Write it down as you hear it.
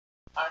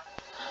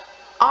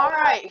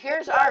right,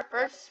 here's our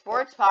first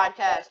sports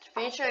podcast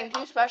featuring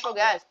two special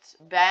guests,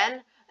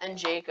 Ben and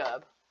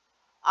Jacob.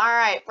 All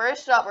right,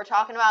 first up, we're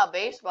talking about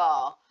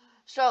baseball.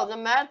 So the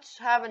Mets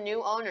have a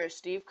new owner,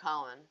 Steve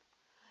Cohen.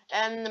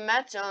 And the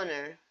Mets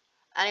owner,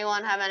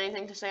 anyone have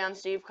anything to say on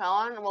Steve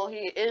Cohen? Well,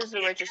 he is the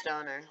richest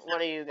owner. What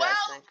do you guys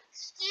think?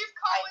 Steve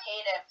Cohen, I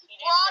hate him.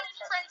 brought in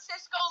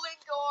Francisco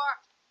Lindor.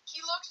 He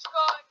looks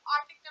good. I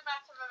think the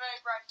Mets have a very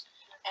bright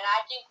future. And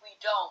I think we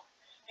don't.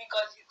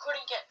 Because you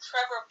couldn't get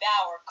Trevor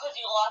Bauer because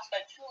he lost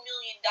by $2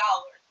 million.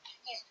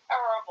 He's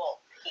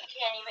terrible. He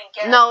can't even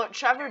get. No,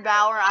 Trevor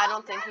Bauer, I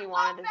don't think he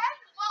wanted to.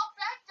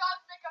 Ben does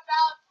make a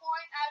valid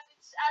point, as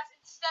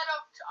instead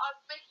of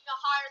making a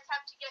higher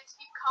attempt to get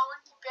Steve Cohen,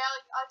 to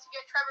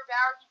get Trevor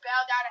Bauer, he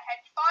bailed out a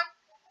hedge fund.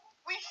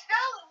 We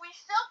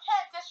still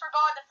can't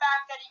disregard the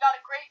fact that he got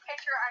a great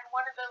pitcher and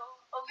one of the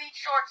elite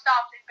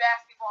shortstops in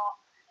basketball.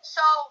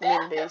 So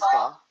In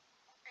baseball.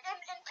 In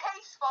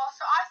baseball,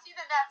 so I see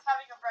the Mets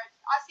having a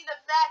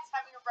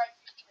bright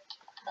future.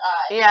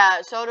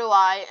 Yeah, so do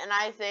I. And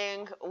I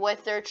think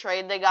with their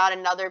trade, they got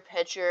another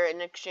pitcher in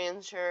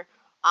exchange for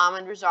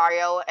Ahmed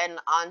Rosario and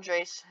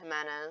Andres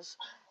Jimenez.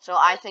 So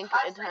I think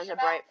it has a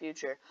bright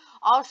future.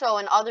 Also,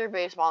 in other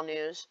baseball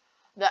news,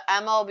 the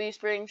MLB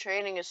spring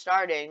training is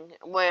starting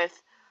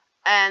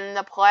and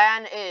the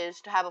plan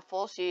is to have a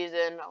full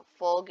season,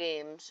 full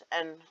games,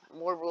 and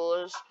more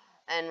rules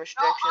and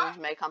restrictions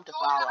may come to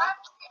follow. I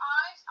have to be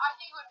honest, I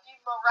think it would be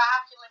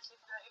miraculous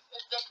if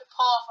they could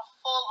pull off a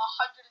full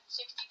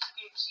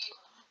 162-game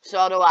season.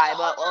 So do I,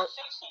 but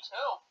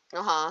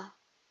 162. uh-huh.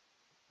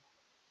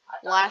 I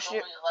thought Last it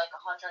year- was only like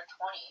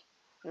 120.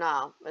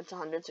 No, it's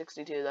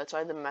 162. That's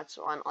why the Mets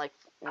won like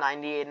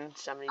 98 and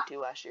 72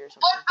 last year or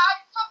But something.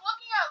 from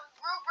looking at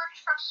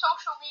rubrics from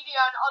social media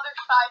and other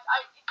sites,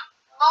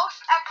 most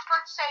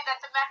experts say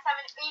that the Mets have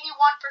an 81%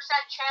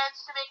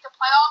 chance to make the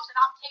playoffs, and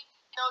I'm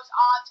taking those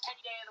odds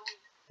any day of the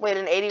week. Wait,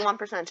 an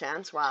 81%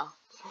 chance? Wow.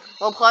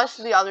 Well, plus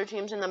the other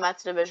teams in the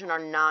Mets division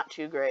are not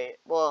too great.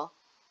 Well,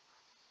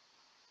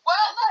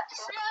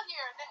 Let's be real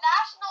here. The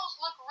Nationals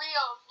look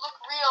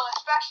real,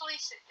 especially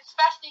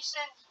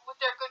since with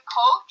their good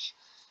coach.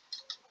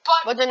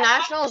 but the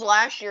Nationals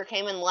last year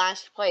came in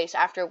last place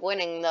after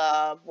winning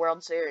the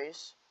World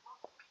Series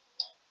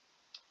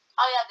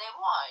Oh yeah, they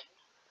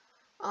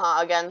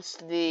won.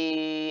 against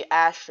the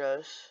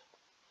Astros.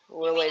 Who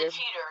were You mean later. the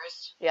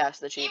cheaters? Yes,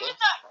 the Even cheaters.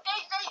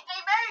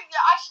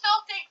 I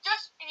still think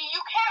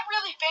you can't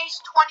really base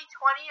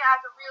 2020 as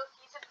a real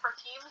season for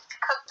teams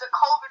because the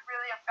COVID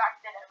really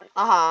affected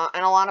everything.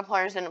 And a lot of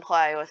players didn't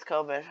play with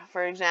COVID.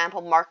 For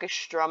example, Marcus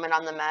Stroman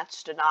on the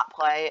Mets did not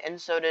play, and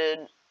so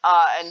did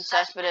and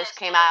Cespedes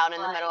came out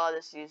in the middle of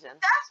the season.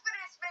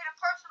 Cespedes made a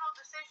personal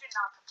decision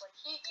not to play.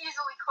 He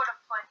easily could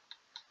have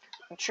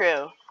played.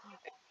 True.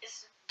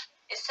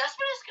 Is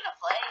Cespedes gonna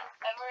play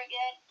ever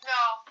again?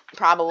 No.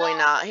 Probably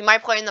not. He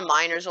might play in the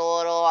minors a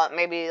little,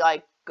 maybe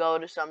like go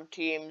to some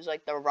teams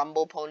like the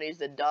Rumble Ponies,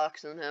 the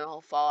Ducks, and then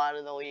he'll fall out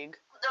of the league.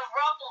 The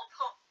Rumble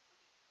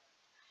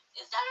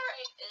Is that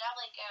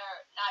like our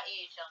not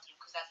AHL team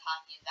because that's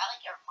hockey? Is that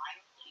like our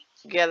minor league?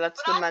 Yeah,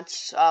 that's the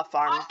Mets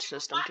farm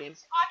system team.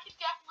 I can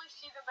definitely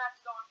see the Mets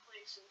going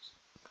places.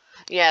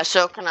 Yeah,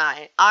 so can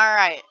I. All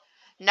right.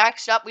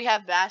 Next up, we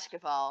have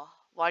basketball.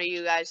 What do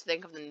you guys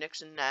think of the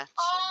Knicks and Nets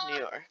in New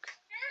York?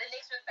 The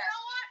Knicks with You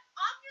know what?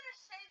 I'm gonna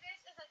say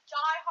this as a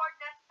diehard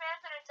Nets fan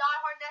and a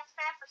diehard Nets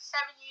fan for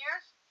 7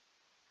 years.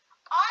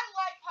 I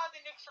like how the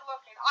Knicks are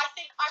looking. I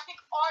think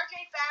R.J.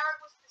 Barrett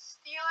was the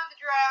steal of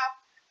the draft.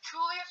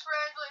 Julius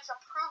Randle is a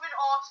proven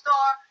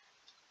all-star,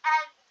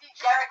 and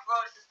Derrick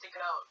Rose is the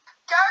GOAT.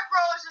 Derrick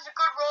Rose is a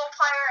good role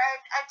player,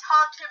 and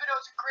Tom Thibodeau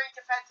is a great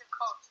defensive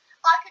coach.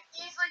 I could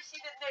easily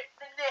see the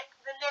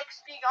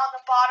Knicks being on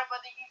the bottom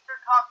of the Eastern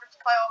Conference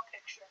playoff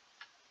picture.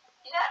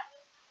 Yeah,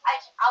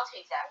 I'll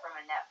take that from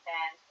a Net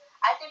fan.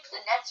 I think the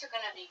Nets are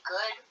going to be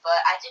good,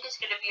 but I think it's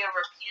going to be a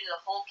repeat of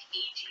the whole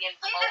KG and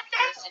Paul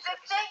Pierce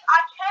situation.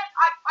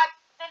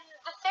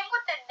 The thing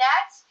with the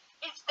Nets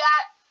is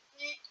that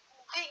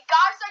the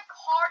guys like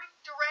Harden,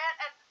 Durant,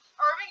 and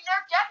Irving,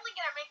 they're definitely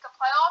going to make the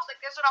playoffs.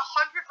 Like, there's an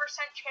 100%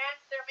 chance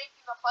they're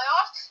making the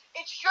playoffs.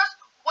 It's just,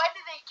 when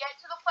do they get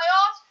to the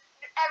playoffs?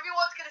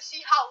 Everyone's going to see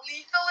how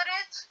lethal it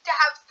is to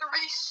have 3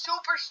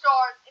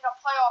 superstars in a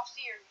playoff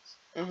series.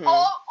 Mm-hmm.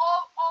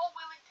 All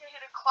willing to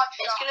hit a clutch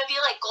shot. It's going to be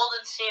like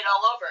Golden State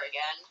all over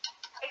again.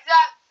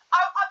 Exactly.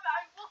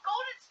 Well,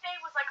 Golden State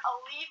was like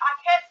elite. I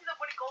can't see them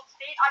winning Golden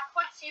State. I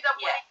could see them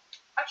winning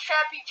a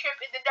championship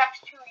in the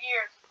next 2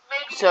 years.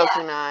 Maybe. So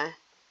can I.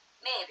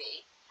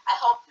 Maybe. I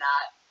hope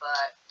not,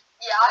 but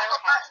Yeah.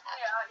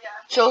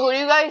 So who do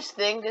you guys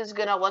think is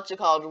gonna win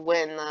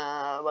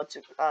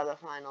the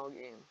final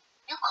game?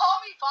 You call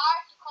me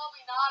biased, you call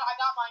me not. I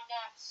got my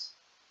Nets,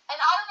 and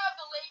I don't have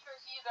the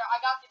Lakers either. I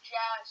got the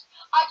Jazz.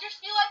 I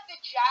just feel like the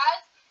Jazz.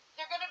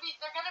 They're gonna be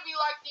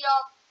like the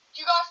Do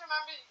you guys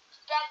remember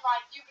Ben?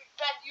 Like do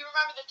you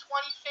remember the 2015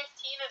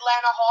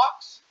 Atlanta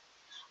Hawks?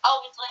 Oh,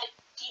 it's like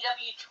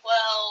DW12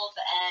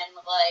 and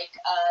like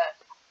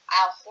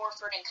Al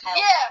Horford and Kyle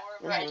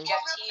Korver and Jeff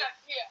Teague.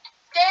 Yeah.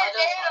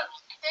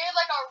 They had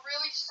like a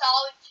really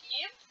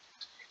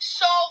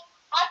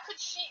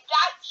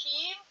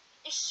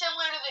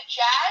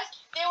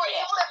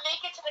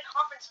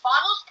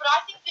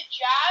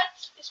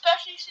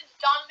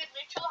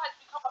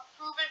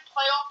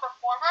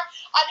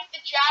I think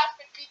the Jazz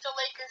could beat the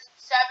Lakers in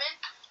 7.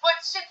 But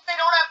since they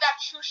don't have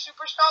that true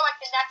superstar, like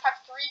the Nets have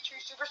 3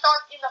 true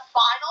superstars in the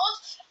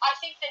finals, I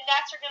think the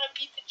Nets are gonna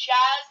beat the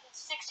Jazz in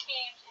 6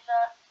 games in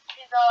the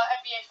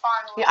NBA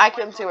finals. Yeah, I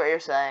can see what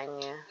you're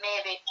saying. Yeah.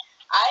 Maybe.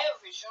 I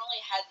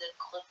originally had the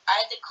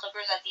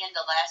Clippers at the end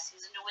of last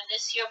season to win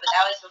this year, but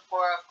that was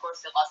before, of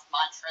course, they lost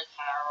Montrezl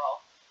Harrell.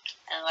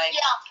 And like,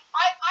 Yeah,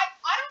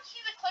 I don't see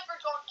the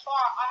Clippers going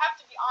far. I have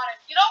to be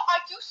honest. You know,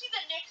 I do see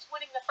the Knicks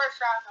winning the first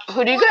round. Though.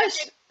 Who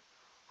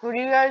do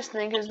you guys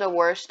think is the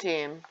worst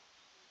team?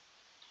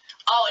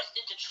 oh, it's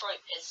the Detroit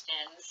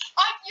Pistons.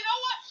 You know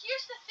what?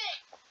 Here's the thing: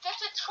 the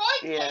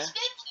Detroit Yeah.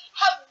 Pistons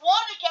have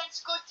won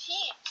against good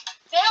teams.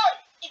 The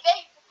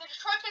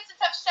Detroit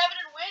Pistons have 7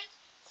 wins.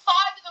 5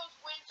 of those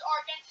wins are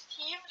against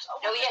teams.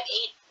 No, we have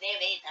 8. They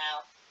have 8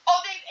 now. Oh,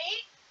 they have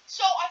 8.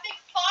 So I think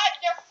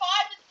 5. They're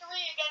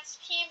 5-3 against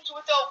teams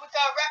with a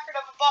record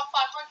of above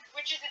 500,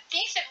 which is a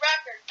decent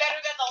record, better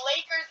than the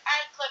Lakers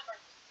and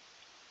Clippers.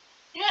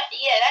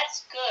 Yeah,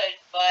 that's good,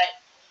 but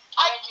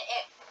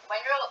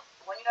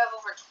when you have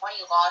over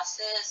 20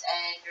 losses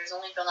and there's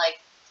only been like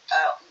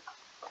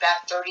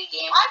about 30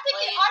 games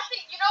played. I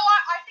think you know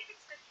what? I think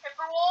it's the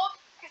Timberwolves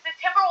because the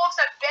Timberwolves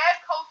have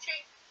bad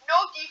coaching,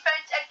 no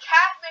defense, and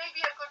Cat may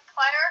be a good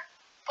player,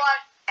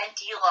 but and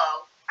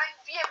D'Lo.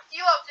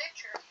 D'Lo's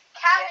injured.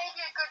 Cat may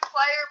be a good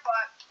player,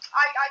 but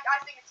I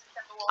think it's the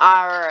Timberwolves.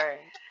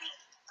 Alright.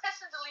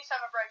 Pistons at least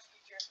have a bright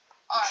future.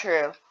 All right.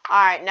 True.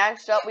 Alright,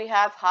 next up we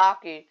have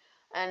hockey.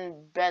 And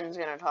Ben's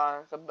gonna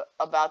talk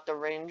about the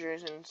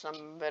Rangers and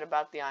some bit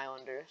about the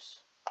Islanders.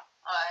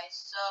 Alright,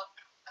 so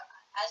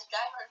as a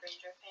diehard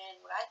Ranger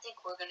fan, what I think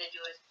we're gonna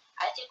do is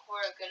I think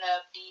we're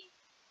gonna be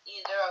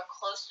either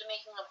close to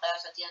making the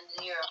playoffs at the end of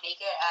the year or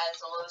make it as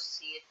a low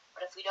seed.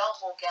 But if we don't,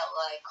 we'll get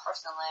like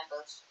Carson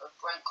Lambos or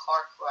Brent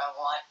Clark, who I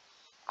want,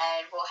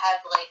 and we'll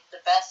have like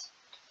the best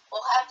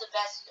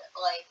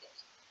like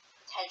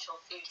potential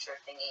future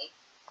thingy.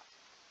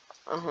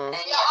 Mhm.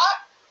 And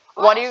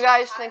What do you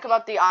guys think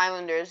about the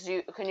Islanders?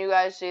 Can you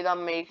guys see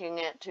them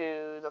making it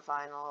to the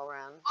final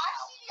round? I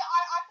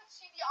could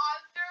see the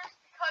Islanders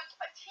because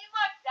a team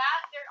like that,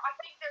 I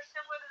think they're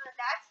similar to the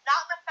Nets. Not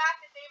in the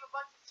fact that they have a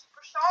bunch of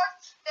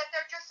superstars, that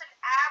they're just an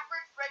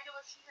average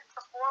regular season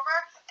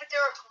performer, but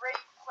they're a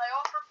great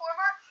playoff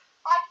performer.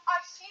 I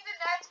see the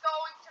Nets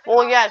going to the.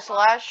 Well, yes.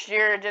 Last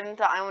year, didn't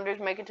the Islanders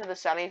make it to the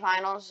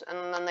semifinals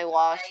and then they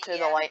lost to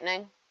the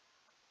Lightning?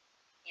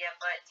 Yeah,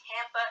 but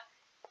Tampa.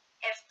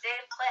 If they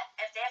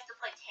have to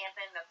play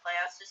Tampa in the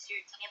playoffs this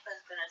year,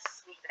 Tampa's gonna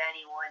sweep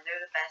anyone. They're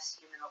the best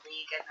team in the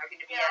league, and they're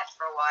gonna be at it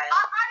for a while.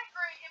 I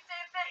agree. If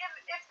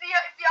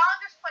the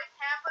Islanders play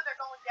Tampa, they're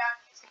going down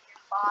easy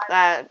in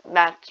 5.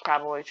 That's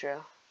probably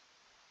true.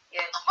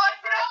 Yeah, But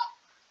you know,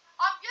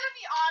 I'm gonna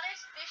be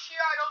honest. This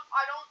year,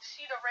 I don't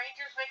see the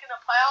Rangers making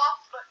the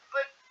playoffs,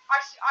 but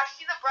I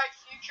see the bright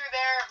future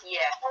there.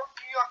 Yeah. For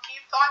New York team,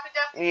 so I could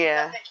definitely.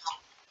 Yeah.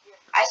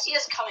 I see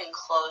us coming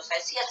close. I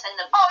see us end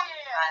up. Oh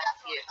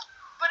yeah.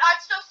 But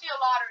I'd still see a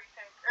lottery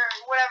pick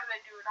or whatever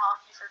they do in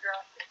hockey for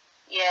drafting.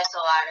 Yeah, it's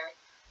a lottery.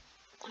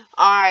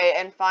 Alright,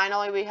 and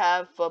finally we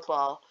have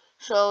football.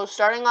 So,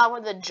 starting off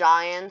with the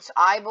Giants,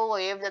 I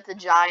believe that the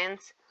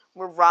Giants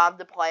were robbed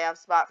the playoff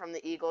spot from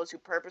the Eagles, who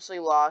purposely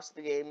lost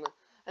the game.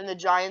 And the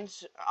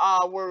Giants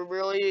were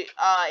really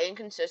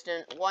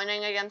inconsistent,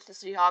 winning against the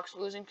Seahawks,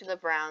 losing to the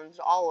Browns,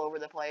 all over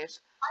the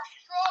place. I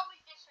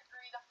strongly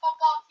disagree. The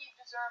football team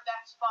deserved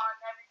that spot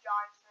in every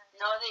Giants fan.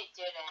 No, they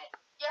didn't.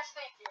 Yes,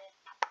 they did.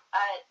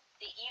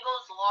 The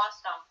Eagles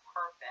lost on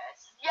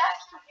purpose. Yes,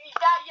 but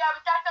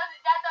that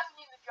doesn't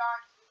mean the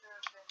Giants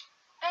deserved it.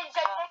 They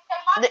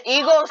The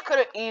Eagles could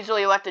have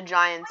easily let the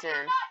Giants in.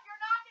 You're not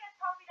gonna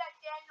tell me that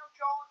Daniel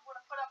Jones would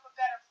have put up a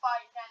better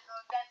fight than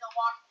the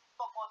Washington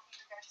football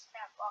team against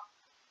Tampa.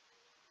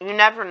 You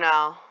never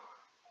know.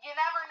 You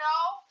never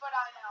know, but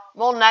I know.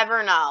 We'll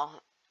never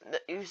know.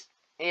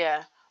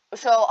 Yeah.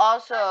 So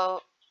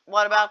also,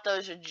 what about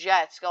those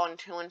Jets going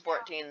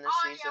 2-14 this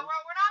season? Yeah,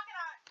 we're not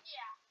gonna.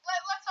 Yeah,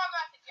 let's talk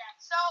about the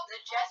Jets. So the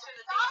Jets are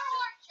the biggest.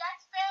 I'm a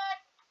Jets fan.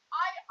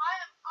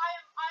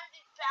 I'm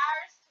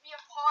embarrassed to be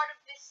a part of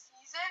this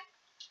season,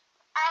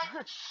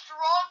 and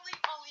strongly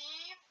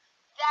believe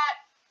that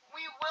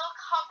we will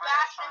come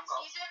back next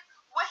season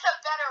with a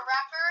better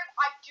record.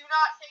 I do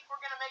not think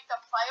we're gonna make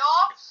the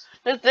playoffs.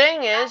 The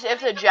thing is,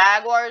 if the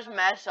Jaguars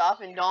mess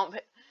up and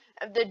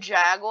if the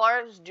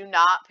Jaguars do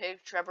not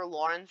pick Trevor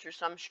Lawrence for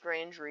some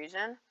strange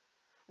reason,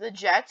 the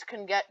Jets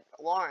can get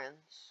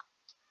Lawrence.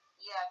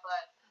 Yeah,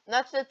 but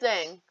that's the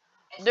thing.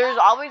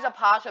 There's always a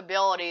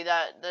possibility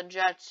that the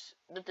Jags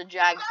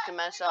can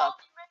mess up.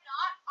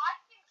 I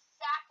think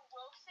Zach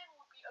Wilson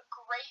would be a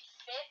great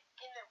fit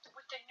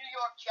with the New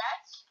York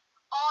Jets.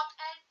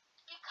 And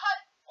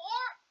because,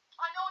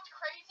 I know it's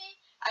crazy.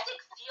 I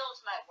think Fields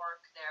might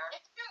work there.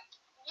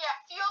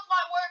 Fields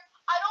might work.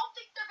 I don't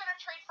think they're gonna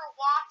trade for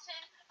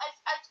Watson as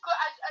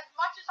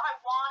much as I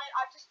want it.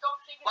 I just don't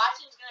think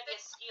Watson's gonna be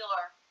a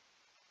Steeler.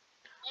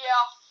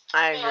 Yeah.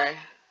 I agree.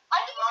 I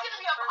think it's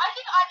gonna be I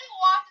think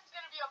Watson's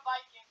gonna be a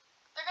Viking.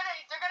 They're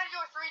gonna do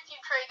a 3-team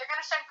trade. They're gonna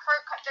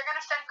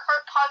gonna send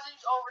Kirk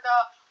Cousins over to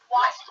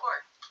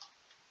Washington.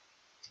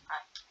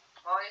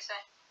 What were you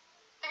saying?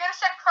 They're gonna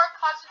send Kirk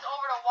Cousins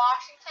over to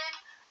Washington,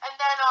 and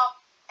then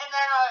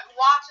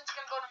Watson's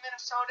gonna go to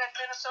Minnesota, and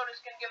Minnesota's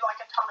gonna give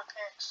like a ton of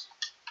picks.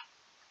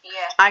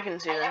 Yeah. I can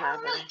see I that never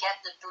happening. really get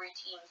the 3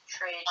 teams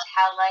trade.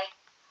 How I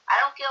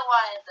don't get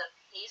why the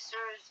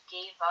Pacers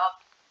gave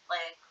up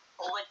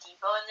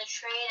Oladipo in the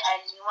trade,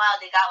 and meanwhile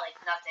they got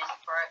nothing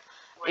for it.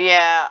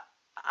 Yeah,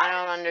 I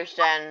don't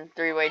understand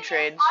 3-way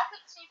trades. I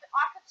could see the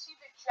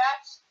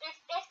Jets if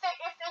they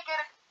get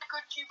a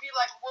good QB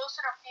like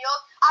Wilson or Field.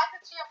 I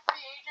could see a free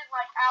agent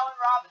like Allen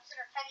Robinson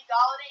or Kenny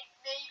Galladay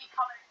maybe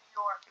coming to New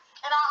York,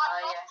 and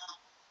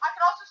I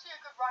could also see a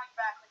good running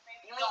back like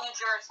maybe. You mean New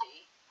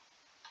Jersey?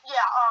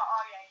 Yeah.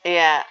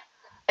 Yeah,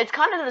 it's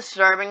kind of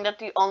disturbing that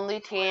the only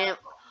team.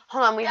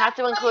 Hold on, we have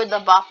to include the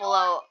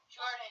Buffalo.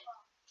 Jordan,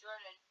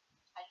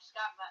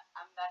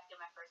 I'm about to get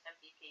my first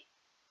MVP.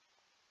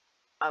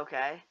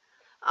 Okay.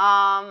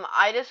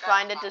 I just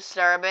find it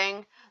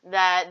disturbing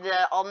that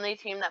the only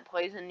team that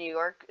plays in New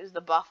York is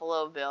the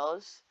Buffalo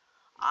Bills.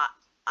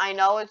 I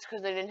know it's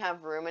because they didn't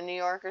have room in New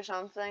York or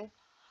something,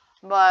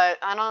 but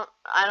I don't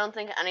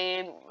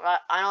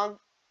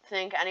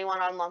think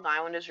anyone on Long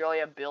Island is really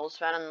a Bills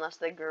fan unless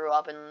they grew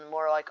up in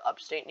more like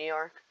upstate New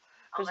York.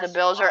 Because the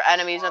Bills are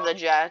enemies of the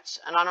Jets,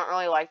 and I don't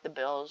really like the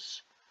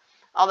Bills.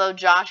 Although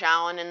Josh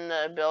Allen and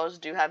the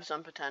Bills do have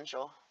some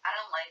potential. I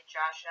don't like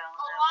Josh Allen A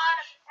that lot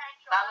much. of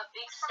potential. But I'm a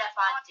big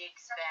Stephon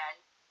Diggs fan.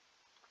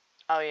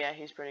 Oh yeah,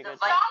 he's pretty good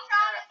too. Josh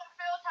Allen and the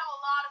Bills have a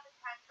lot of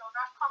potential.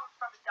 That's coming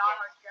from a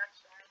diehard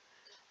Jets fan.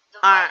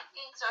 The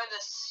Vikings are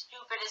the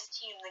stupidest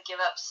team to give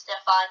up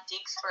Stephon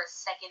Diggs for a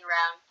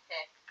 2nd-round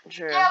pick.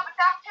 True. Yeah, but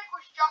that pick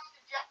was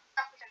Justin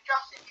Jefferson.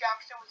 Justin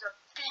Jefferson was a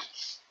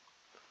beast.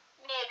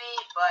 Maybe,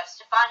 but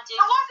Stephon Diggs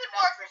It is wasn't the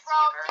best worth it, bro.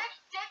 receiver.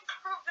 Diggs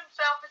proved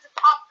himself as a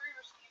top 3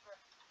 receiver.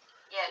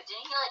 Yeah,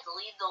 didn't he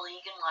lead the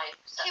league in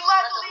He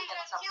led the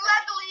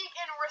league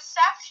in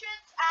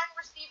receptions and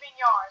receiving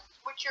yards,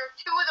 which are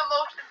 2 of the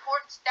most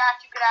important stats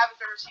you could have as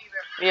a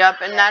receiver.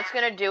 Yep, and that's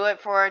gonna do it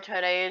for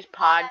today's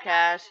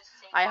podcast.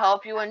 I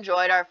hope you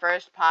enjoyed our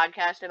first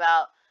podcast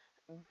about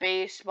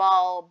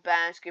baseball,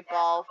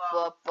 basketball,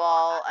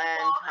 football,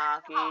 and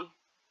hockey.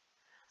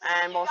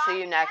 And we'll see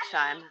you next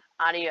time.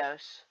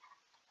 Adios.